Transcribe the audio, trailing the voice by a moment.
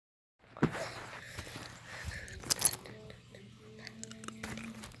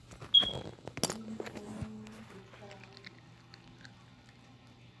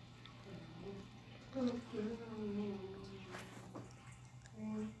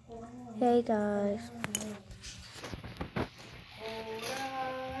Hey guys.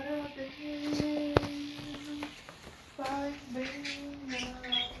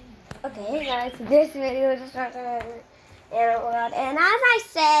 Okay, hey guys, this video just started and as I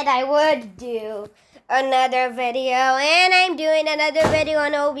said I would do another video, and I'm doing another video,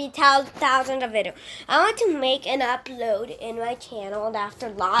 and it will be thousands of videos. I want to make an upload in my channel after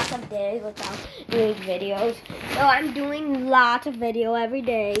lots of days without doing videos. So I'm doing lots of video every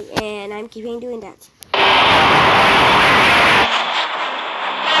day, and I'm keeping doing that.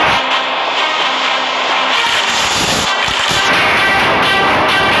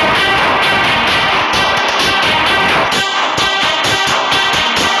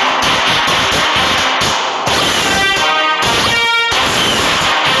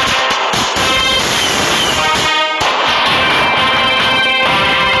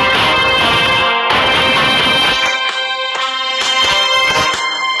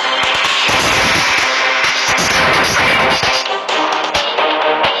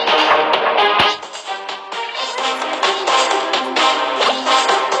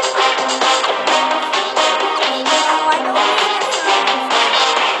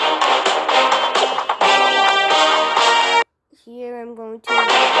 Here I'm going to...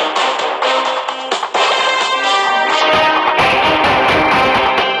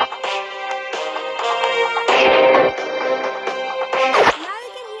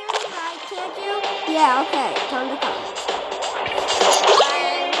 Yeah, okay. Time to come.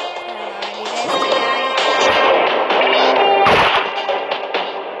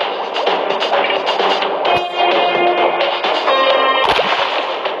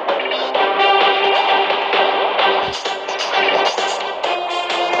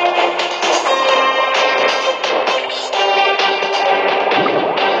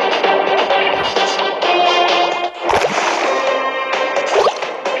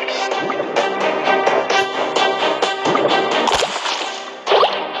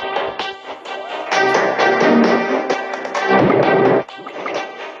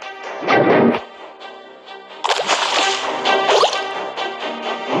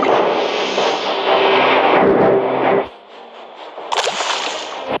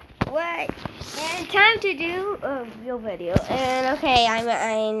 And time to do a real video. And okay,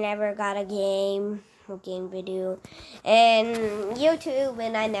 I never got a game video, and YouTube,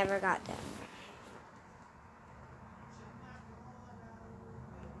 and I never got that.